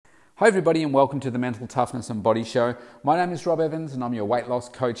Hi everybody and welcome to the Mental Toughness and Body Show. My name is Rob Evans and I'm your weight loss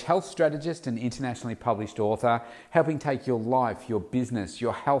coach, health strategist and internationally published author, helping take your life, your business,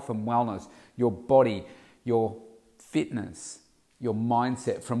 your health and wellness, your body, your fitness, your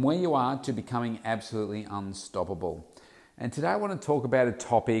mindset from where you are to becoming absolutely unstoppable. And today I want to talk about a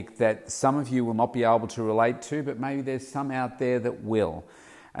topic that some of you will not be able to relate to, but maybe there's some out there that will.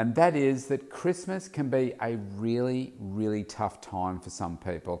 And that is that Christmas can be a really, really tough time for some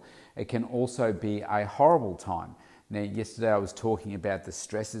people. It can also be a horrible time. Now, yesterday I was talking about the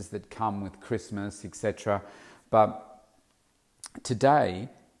stresses that come with Christmas, etc. But today,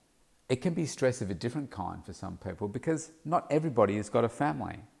 it can be stress of a different kind for some people because not everybody has got a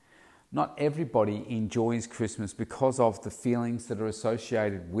family. Not everybody enjoys Christmas because of the feelings that are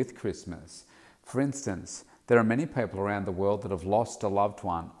associated with Christmas. For instance, there are many people around the world that have lost a loved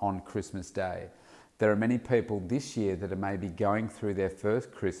one on Christmas Day. There are many people this year that are maybe going through their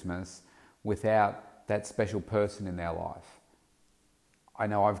first Christmas without that special person in their life. I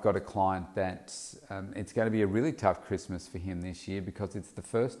know I've got a client that it's going to be a really tough Christmas for him this year because it's the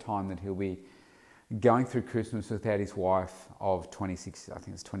first time that he'll be going through Christmas without his wife of 26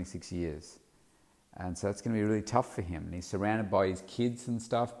 years. And so it's going to be really tough for him. And he's surrounded by his kids and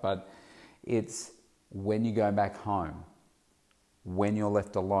stuff, but it's when you go back home, when you're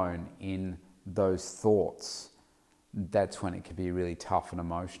left alone in those thoughts, that's when it can be really tough and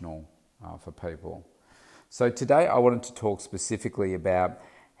emotional for people. So today I wanted to talk specifically about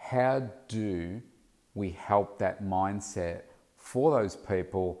how do we help that mindset for those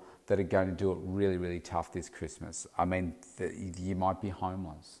people that are going to do it really, really tough this Christmas. I mean, you might be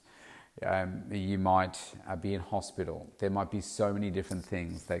homeless. You might be in hospital. There might be so many different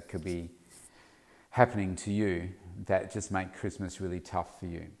things that could be happening to you that just make Christmas really tough for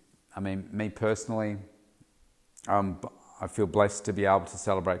you. I mean, me personally, I feel blessed to be able to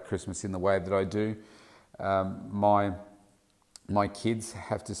celebrate Christmas in the way that I do. My kids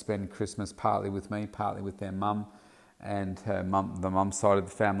have to spend Christmas partly with me, partly with their mum and the mum side of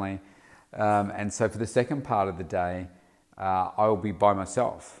the family. And so for the second part of the day, I will be by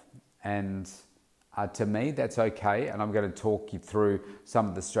myself. And to me, that's okay, and I'm going to talk you through some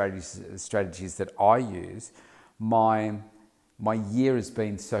of the strategies that I use. My year has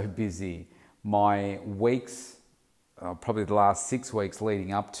been so busy. My weeks, probably the last 6 weeks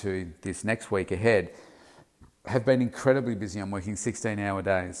leading up to this next week ahead, have been incredibly busy. I'm working 16-hour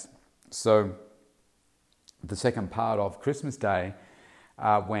days. So the second part of Christmas Day,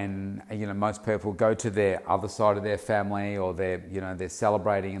 when most people go to their other side of their family or they're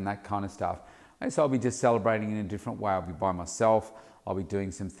celebrating and that kind of stuff. So I'll be just celebrating in a different way. I'll be by myself. I'll be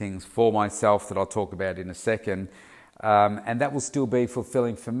doing some things for myself that I'll talk about in a second. And that will still be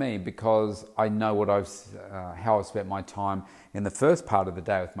fulfilling for me because I know how I've spent my time in the first part of the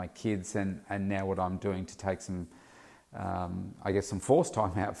day with my kids and now what I'm doing to take some forced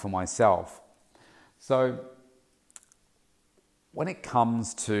time out for myself. So when it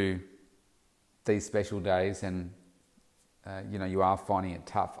comes to these special days and you are finding it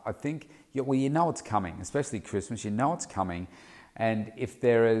tough, I think, you know it's coming, especially Christmas, you know it's coming. And if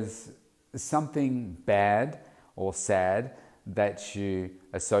there is something bad or sad that you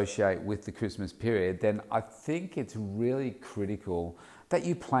associate with the Christmas period, then I think it's really critical that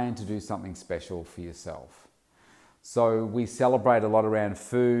you plan to do something special for yourself. So we celebrate a lot around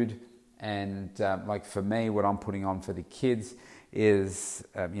food, and like for me, what I'm putting on for the kids is,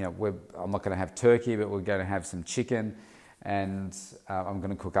 I'm not going to have turkey, but we're going to have some chicken. And I'm going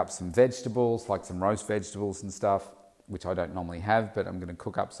to cook up some vegetables, like some roast vegetables and stuff, which I don't normally have, but I'm going to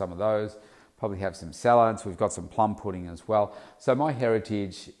cook up some of those. Probably have some salads. We've got some plum pudding as well. So my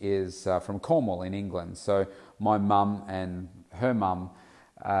heritage is from Cornwall in England. So my mum and her mum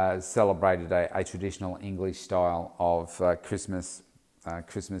celebrated a traditional English style of Christmas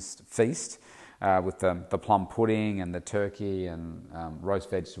feast with the plum pudding and the turkey and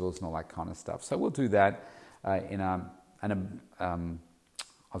roast vegetables and all that kind of stuff. So we'll do that I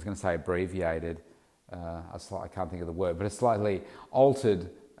was going to say abbreviated, I can't think of the word, but a slightly altered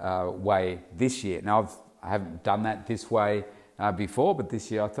way this year. Now, I haven't done that this way before, but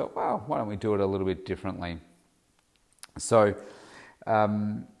this year I thought, well, why don't we do it a little bit differently? So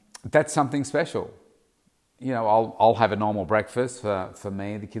that's something special. I'll have a normal breakfast for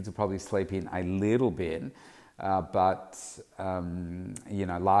me. The kids will probably sleep in a little bit. But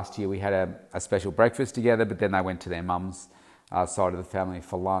last year we had a special breakfast together, but then they went to their mum's side of the family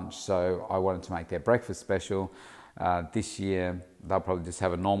for lunch. So I wanted to make their breakfast special. This year they'll probably just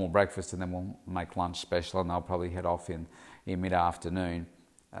have a normal breakfast and then we'll make lunch special and they'll probably head off in mid-afternoon.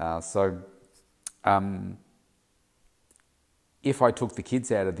 if I took the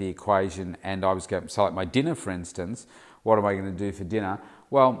kids out of the equation and I was going, so like my dinner, for instance, what am I going to do for dinner?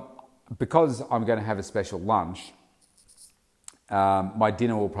 Well, because I'm going to have a special lunch, my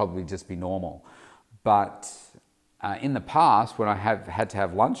dinner will probably just be normal. But in the past, when I have had to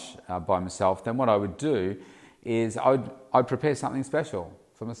have lunch by myself, then what I would do is I'd prepare something special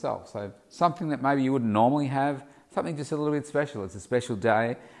for myself. So something that maybe you wouldn't normally have, something just a little bit special. It's a special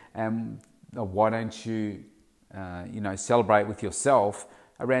day, and why don't you, celebrate with yourself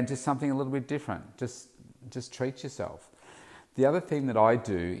around just something a little bit different. Just treat yourself. The other thing that I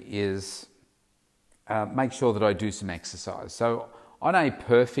do is make sure that I do some exercise. So on a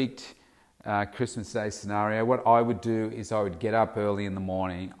perfect Christmas Day scenario, what I would do is I would get up early in the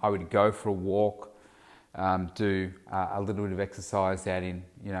morning, I would go for a walk, do a little bit of exercise out in,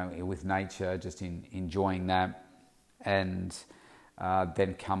 with nature, just enjoying that, and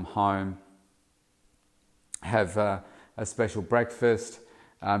then come home, have a special breakfast,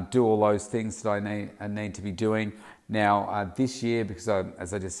 do all those things that I need to be doing. Now, this year, because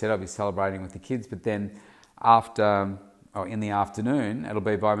as I just said, I'll be celebrating with the kids, but then in the afternoon, it'll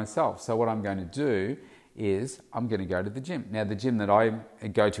be by myself. So what I'm going to do is I'm going to go to the gym. Now, the gym that I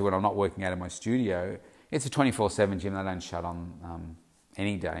go to when I'm not working out in my studio, it's a 24/7 gym. They don't shut on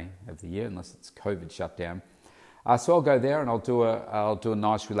any day of the year unless it's COVID shutdown. So I'll go there and I'll do a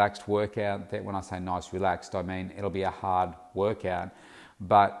nice relaxed workout. When I say nice relaxed, I mean it'll be a hard workout,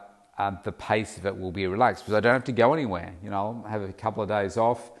 but the pace of it will be relaxed because I don't have to go anywhere. I'll have a couple of days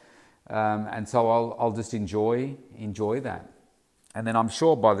off, and so I'll just enjoy that. And then I'm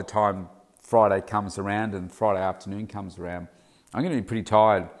sure by the time Friday comes around and Friday afternoon comes around, I'm going to be pretty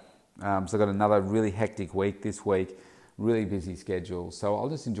tired. So I've got another really hectic week this week, really busy schedule. So I'll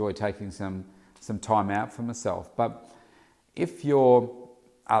just enjoy taking some time out for myself. But if you're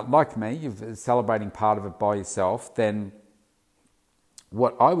like me, you're celebrating part of it by yourself, then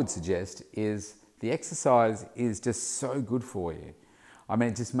what I would suggest is the exercise is just so good for you. I mean,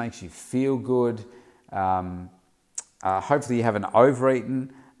 it just makes you feel good. Hopefully you haven't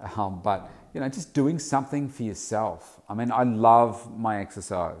overeaten, but just doing something for yourself. I mean, I love my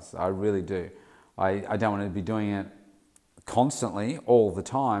exercise. I really do. I don't want to be doing it constantly all the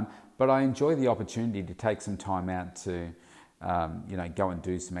time, but I enjoy the opportunity to take some time out to, go and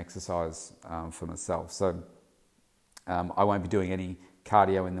do some exercise for myself. So I won't be doing any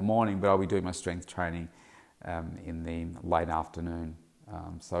cardio in the morning, but I'll be doing my strength training in the late afternoon.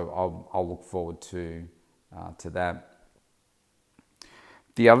 So I'll look forward to that.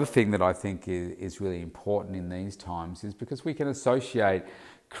 The other thing that I think is really important in these times is because we can associate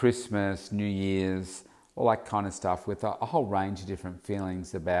Christmas, New Year's, all that kind of stuff with a whole range of different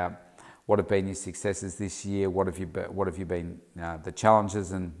feelings about what have been your successes this year, what have you been the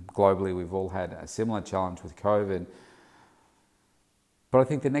challenges, and globally we've all had a similar challenge with COVID. But I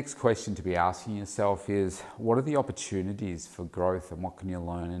think the next question to be asking yourself is, what are the opportunities for growth and what can you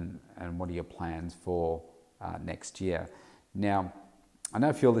learn and what are your plans for next year? Now, I know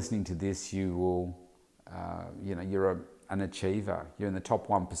if you're listening to this, you will, you're an achiever. You're in the top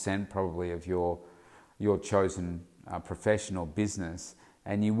 1% probably of your chosen profession or business,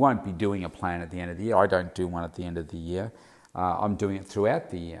 and you won't be doing a plan at the end of the year. I don't do one at the end of the year. I'm doing it throughout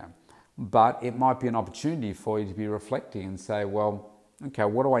the year. But it might be an opportunity for you to be reflecting and say, well, okay,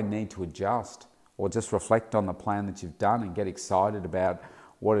 what do I need to adjust? Or just reflect on the plan that you've done and get excited about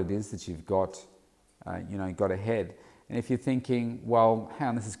what it is that you've got ahead. And if you're thinking, well, hang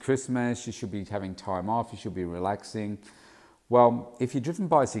on, this is Christmas, you should be having time off, you should be relaxing. Well, if you're driven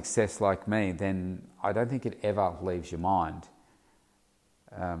by success like me, then I don't think it ever leaves your mind.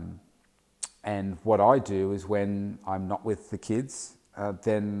 And what I do is when I'm not with the kids,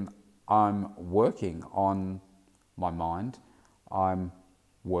 then I'm working on my mind. I'm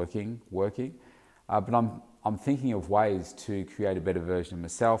working, but I'm thinking of ways to create a better version of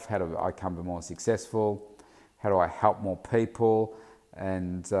myself. How do I become more successful? How do I help more people?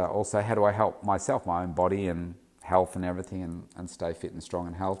 And also, how do I help myself, my own body and health and everything, and stay fit and strong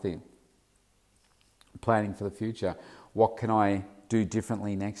and healthy? Planning for the future. What can I do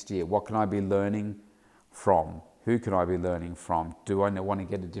differently next year? What can I be learning from? Who can I be learning from? Do I want to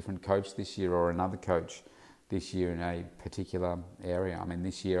get a different coach this year or another coach this year in a particular area? I mean,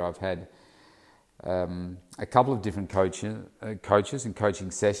 this year I've had a couple of different coaches and coaching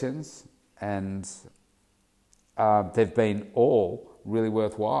sessions, and they've been all really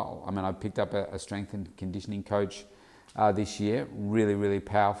worthwhile. I mean, I picked up a strength and conditioning coach this year, really, really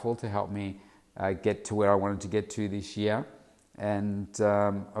powerful to help me get to where I wanted to get to this year. And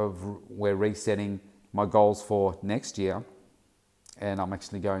we're resetting my goals for next year. And I'm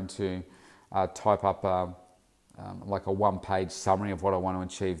actually going to type up like a one-page summary of what I want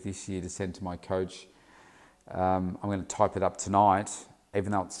to achieve this year to send to my coach. I'm going to type it up tonight,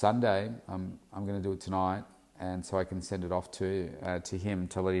 even though it's Sunday. I'm going to do it tonight, and so I can send it off to him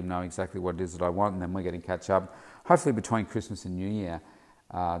to let him know exactly what it is that I want, and then we're going to catch up, hopefully between Christmas and New Year,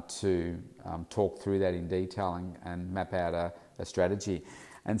 to talk through that in detail and map out a strategy.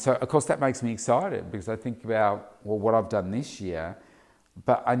 And so, of course, that makes me excited because I think about, well, what I've done this year,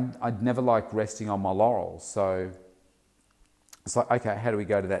 but I'd never like resting on my laurels. So it's like, okay, how do we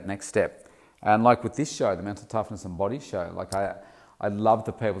go to that next step? And like with this show, the Mental Toughness and Body Show, like I love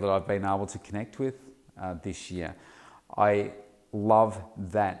the people that I've been able to connect with this year. I love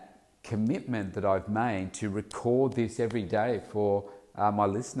that commitment that I've made to record this every day for my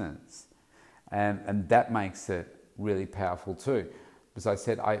listeners. And that makes it really powerful too. Because I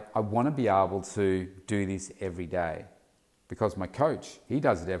said, I want to be able to do this every day. Because my coach, he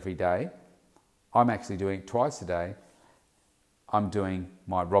does it every day. I'm actually doing it twice a day. I'm doing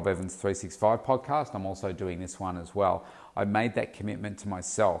my Rob Evans 365 podcast. I'm also doing this one as well. I made that commitment to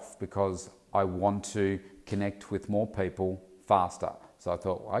myself because I want to connect with more people faster. So I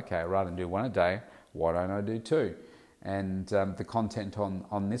thought, okay, rather than do one a day, why don't I do two? And the content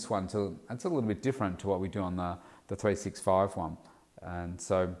on this one, it's a little bit different to what we do on the 365 one. And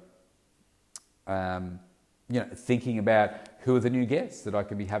so, thinking about who are the new guests that I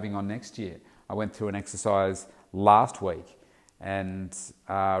could be having on next year. I went through an exercise last week and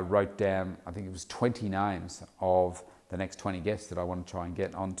wrote down, I think it was 20 names of the next 20 guests that I want to try and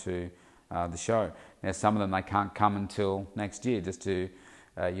get onto the show. Now, some of them, they can't come until next year just to,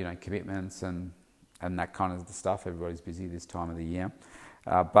 commitments and that kind of stuff. Everybody's busy this time of the year.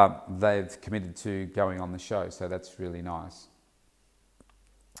 But they've committed to going on the show, so that's really nice.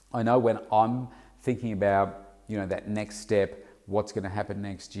 I know when I'm thinking about, that next step, what's going to happen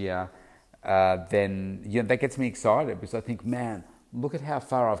next year, then that gets me excited because I think, man, look at how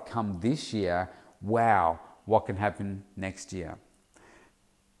far I've come this year. Wow, what can happen next year?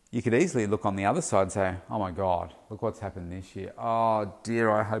 You could easily look on the other side and say, oh my God, look what's happened this year. Oh dear,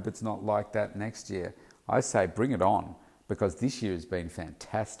 I hope it's not like that next year. I say bring it on because this year has been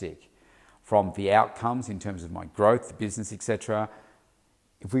fantastic. From the outcomes in terms of my growth, the business, etc.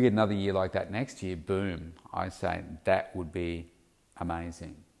 If we get another year like that next year, boom, I say that would be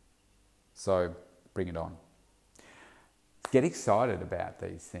amazing. So bring it on. Get excited about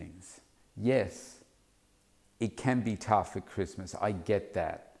these things. Yes, it can be tough at Christmas. I get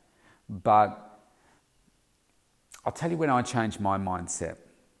that. But I'll tell you when I changed my mindset.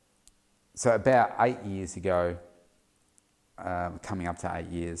 So about 8 years ago, coming up to 8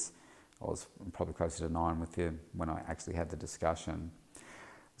 years, I was probably closer to 9 with you when I actually had the discussion.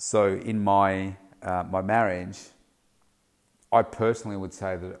 So in my marriage, I personally would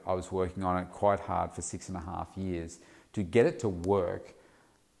say that I was working on it quite hard for 6.5 years to get it to work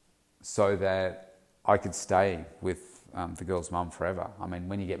so that I could stay with the girl's mum forever. I mean,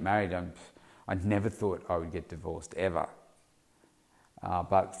 when you get married, I never thought I would get divorced ever.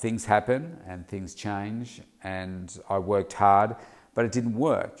 But things happen and things change, and I worked hard, but it didn't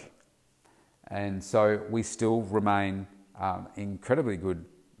work. And so we still remain incredibly good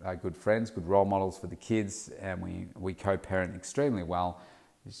friends, good role models for the kids, and we co-parent extremely well.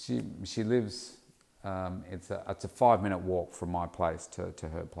 She lives, it's a 5-minute walk from my place to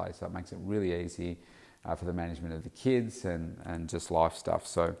her place, so it makes it really easy for the management of the kids and just life stuff,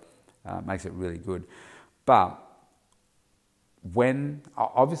 so it makes it really good. But when,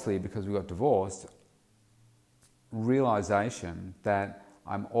 obviously because we got divorced, realisation that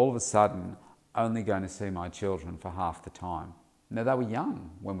I'm all of a sudden only going to see my children for half the time. Now, they were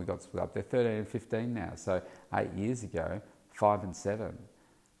young when we got split up. They're 13 and 15 now. So 8 years ago, 5 and 7.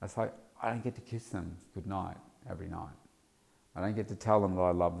 It's like, I don't get to kiss them goodnight every night. I don't get to tell them that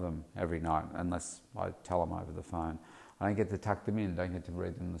I love them every night unless I tell them over the phone. I don't get to tuck them in, don't get to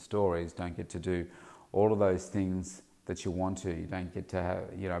read them the stories, don't get to do all of those things that you want to. You don't get to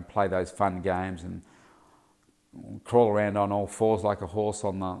have, play those fun games and crawl around on all fours like a horse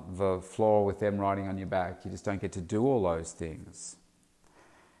on the floor with them riding on your back. You just don't get to do all those things.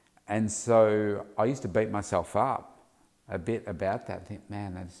 And so I used to beat myself up a bit about that. I think,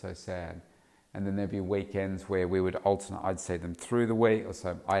 man, that's so sad. And then there'd be weekends where we would alternate. I'd see them through the week, or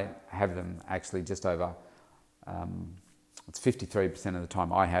so I have them actually just over, it's 53% of the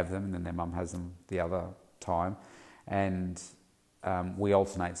time I have them, and then their mum has them the other time. And we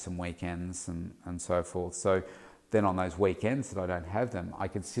alternate some weekends and so forth. So then on those weekends that I don't have them, I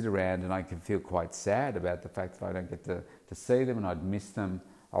could sit around and I could feel quite sad about the fact that I don't get to see them, and I'd miss them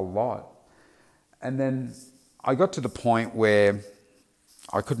a lot. And then I got to the point where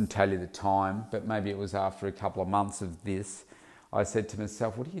I couldn't tell you the time, but maybe it was after a couple of months of this, I said to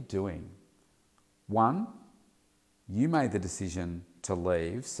myself, what are you doing? One, you made the decision to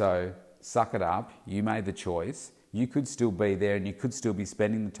leave, so suck it up. You made the choice. You could still be there and you could still be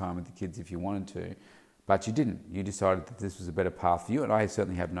spending the time with the kids if you wanted to, but you didn't. You decided that this was a better path for you, and I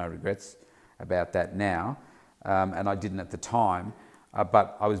certainly have no regrets about that now, and I didn't at the time,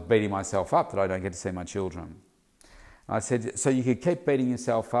 but I was beating myself up that I don't get to see my children. I said, so you could keep beating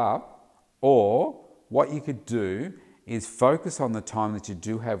yourself up, or what you could do is focus on the time that you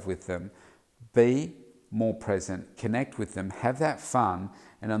do have with them, be more present, connect with them, have that fun,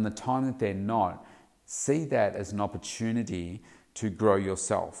 and on the time that they're not, see that as an opportunity to grow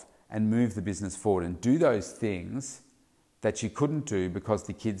yourself and move the business forward and do those things that you couldn't do because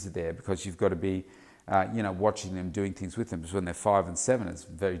the kids are there, because you've got to be watching them, doing things with them. Because when they're 5 and 7, it's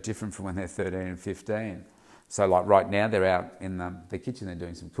very different from when they're 13 and 15. So like right now, they're out in the kitchen, they're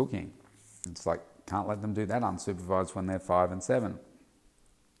doing some cooking. It's like, can't let them do that unsupervised when they're 5 and 7.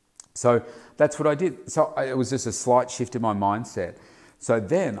 So that's what I did. So it was just a slight shift in my mindset. So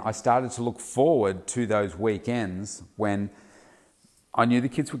then I started to look forward to those weekends when I knew the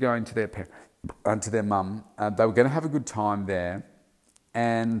kids were going to their mum. They were going to have a good time there.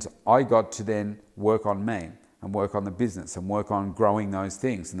 And I got to then work on me and work on the business and work on growing those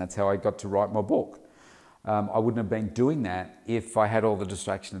things. And that's how I got to write my book. I wouldn't have been doing that if I had all the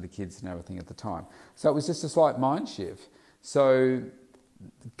distraction of the kids and everything at the time. So it was just a slight mind shift. So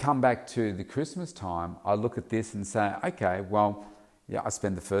come back to the Christmas time, I look at this and say, okay, well, yeah, I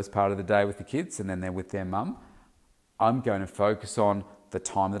spend the first part of the day with the kids and then they're with their mum. I'm going to focus on the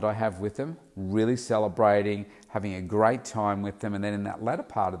time that I have with them, really celebrating, having a great time with them. And then in that latter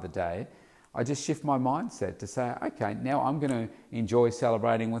part of the day, I just shift my mindset to say, okay, now I'm going to enjoy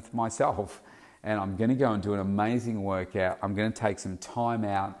celebrating with myself. And I'm going to go and do an amazing workout. I'm going to take some time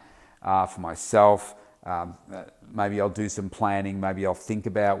out for myself. Maybe I'll do some planning. Maybe I'll think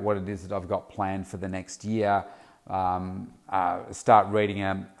about what it is that I've got planned for the next year. Start reading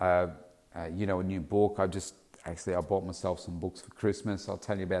a new book. I bought myself some books for Christmas. I'll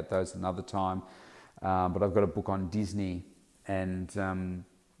tell you about those another time. But I've got a book on Disney and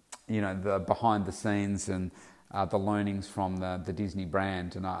the behind the scenes and the learnings from the Disney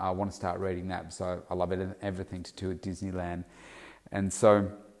brand, and I want to start reading that. So I love everything to do with Disneyland, and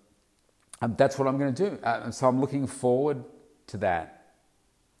so that's what I'm going to do. So I'm looking forward to that.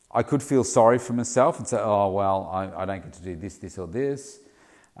 I could feel sorry for myself and say, oh well, I don't get to do this or this,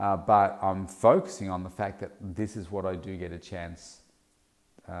 but I'm focusing on the fact that this is what I do get a chance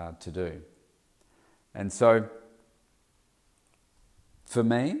to do, and so for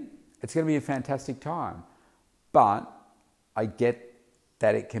me, it's going to be a fantastic time. But I get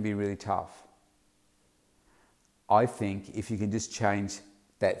that it can be really tough. I think if you can just change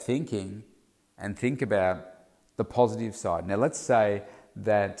that thinking and think about the positive side. Now, let's say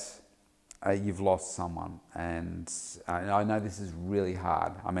that you've lost someone, and I know this is really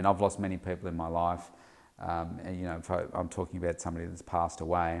hard. I mean, I've lost many people in my life, if I'm talking about somebody that's passed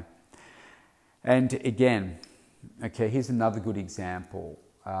away. And again, okay, here's another good example.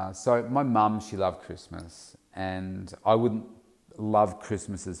 So my mum, she loved Christmas. And I wouldn't love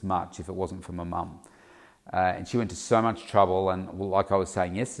Christmas as much if it wasn't for my mum. And she went to so much trouble, and like I was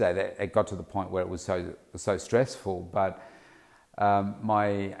saying yesterday, that it got to the point where it was so stressful. But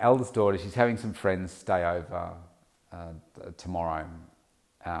my eldest daughter, she's having some friends stay over tomorrow.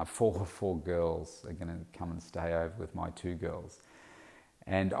 Four girls are going to come and stay over with my 2 girls.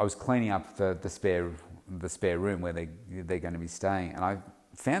 And I was cleaning up the spare room where they're going to be staying, and I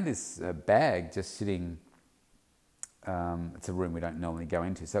found this bag just sitting. It's a room we don't normally go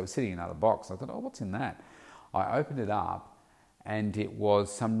into, so it was sitting in another box. I thought, oh, what's in that? I opened it up, and it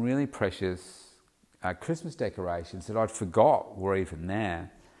was some really precious Christmas decorations that I'd forgot were even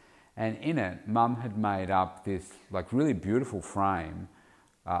there. And in it, Mum had made up this like really beautiful frame,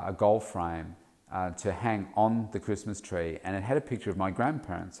 a gold frame, to hang on the Christmas tree, and it had a picture of my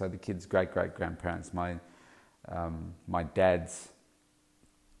grandparents, so the kids' great-great-grandparents, my dad's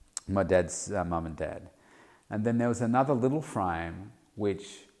mum and dad. And then there was another little frame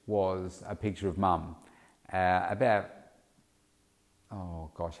which was a picture of Mum, about, oh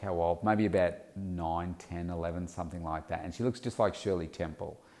gosh, how old? Maybe about 9, 10, 11, something like that. And she looks just like Shirley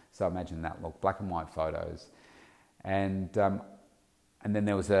Temple. So imagine that look, black and white photos. And then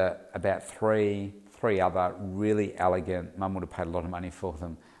there was about three other really elegant, Mum would have paid a lot of money for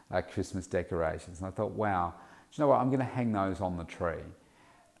them, Christmas decorations. And I thought, wow, do you know what? I'm going to hang those on the tree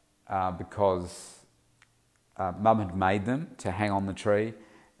because Mum had made them to hang on the tree,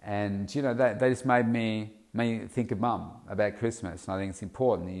 and they just made me me think of Mum about Christmas, and I think it's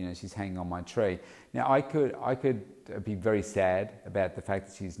important that, you know, she's hanging on my tree. Now, I could be very sad about the fact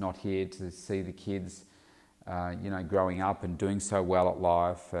that she's not here to see the kids, you know, growing up and doing so well at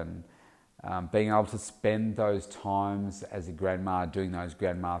life, and being able to spend those times as a grandma doing those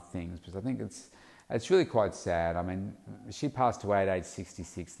grandma things. Because I think it's really quite sad. I mean, she passed away at age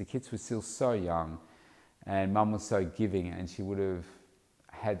 66. The kids were still so young, and Mum was so giving, and she would have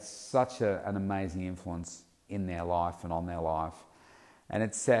had such an amazing influence in their life and on their life. And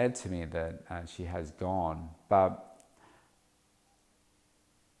it's sad to me that she has gone. But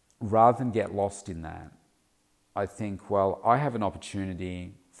rather than get lost in that, I think, well, I have an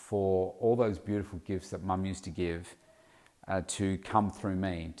opportunity for all those beautiful gifts that Mum used to give to come through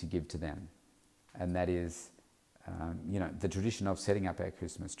me to give to them. And that is, you know, the tradition of setting up our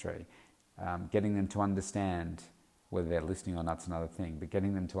Christmas tree, getting them to understand, whether they're listening or not's another thing, but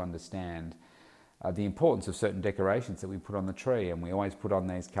getting them to understand the importance of certain decorations that we put on the tree. And we always put on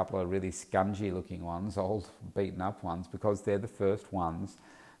these couple of really scungy looking ones, old beaten up ones, because they're the first ones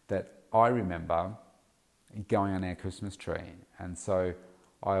that I remember going on our Christmas tree. And so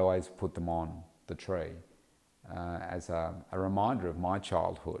I always put them on the tree as a reminder of my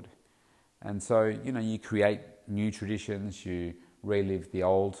childhood. And so, you know, you create new traditions, you relive the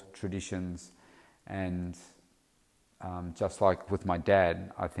old traditions, and just like with my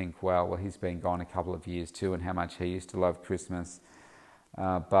dad, I think, well, he's been gone a couple of years too, and how much he used to love Christmas.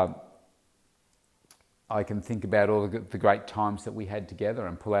 But I can think about all the great times that we had together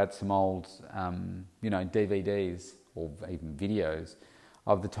and pull out some old, you know, DVDs or even videos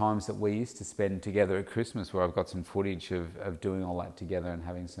of the times that we used to spend together at Christmas, where I've got some footage of doing all that together and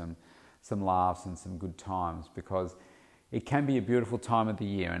having some laughs and some good times, because it can be a beautiful time of the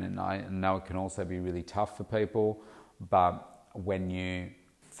year. And I know it can also be really tough for people, but when you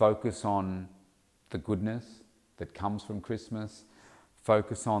focus on the goodness that comes from Christmas,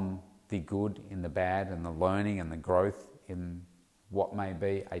 focus on the good in the bad and the learning and the growth in what may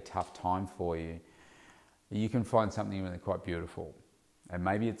be a tough time for you, you can find something really quite beautiful. And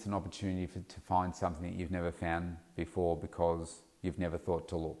maybe it's an opportunity to find something that you've never found before because you've never thought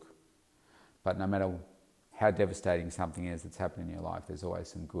to look. But no matter how devastating something is that's happened in your life, there's always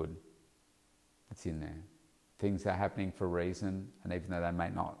some good that's in there. Things are happening for a reason, and even though they may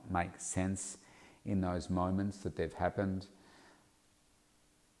not make sense in those moments that they've happened,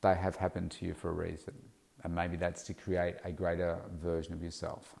 they have happened to you for a reason. And maybe that's to create a greater version of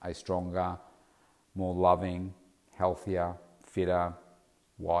yourself, a stronger, more loving, healthier, fitter,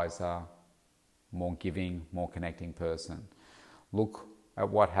 wiser, more giving, more connecting person. Look at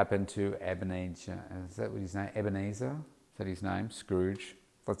what happened to Ebenezer. Is that what his name? Ebenezer? Is that his name? Scrooge.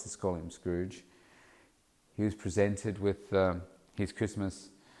 Let's just call him Scrooge. He was presented with his Christmas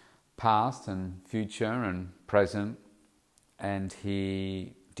past and future and present, and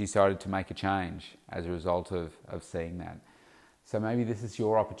he decided to make a change as a result of seeing that. So maybe this is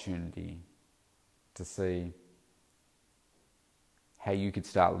your opportunity to see how you could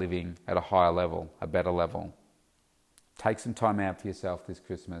start living at a higher level, a better level. Take some time out for yourself this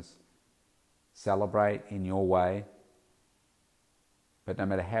Christmas. Celebrate in your way. But no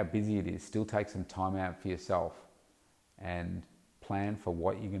matter how busy it is, still take some time out for yourself and plan for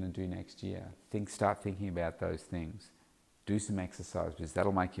what you're going to do next year. Start thinking about those things. Do some exercise, because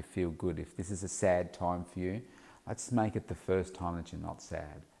that'll make you feel good. If this is a sad time for you, let's make it the first time that you're not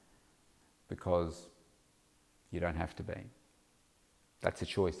sad, because you don't have to be. That's a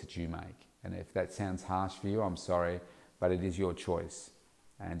choice that you make. And if that sounds harsh for you, I'm sorry, but it is your choice.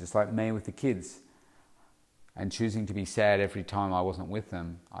 And just like me with the kids, and choosing to be sad every time I wasn't with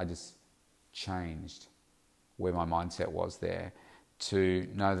them, I just changed where my mindset was there to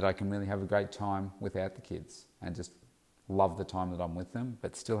know that I can really have a great time without the kids and just love the time that I'm with them,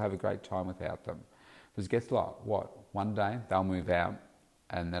 but still have a great time without them. Because guess what? One day they'll move out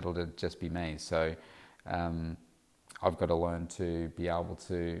and that'll just be me. So I've got to learn to be able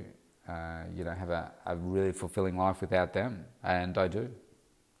to have a really fulfilling life without them. And I do.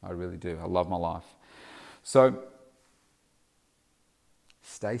 I really do. I love my life. So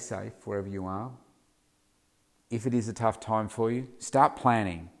stay safe wherever you are. If it is a tough time for you, start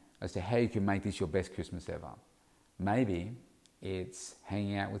planning as to how you can make this your best Christmas ever. Maybe it's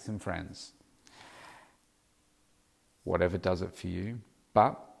hanging out with some friends. Whatever does it for you,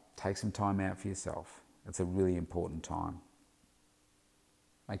 but take some time out for yourself. It's a really important time.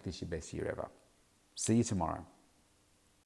 Make this your best year ever. See you tomorrow.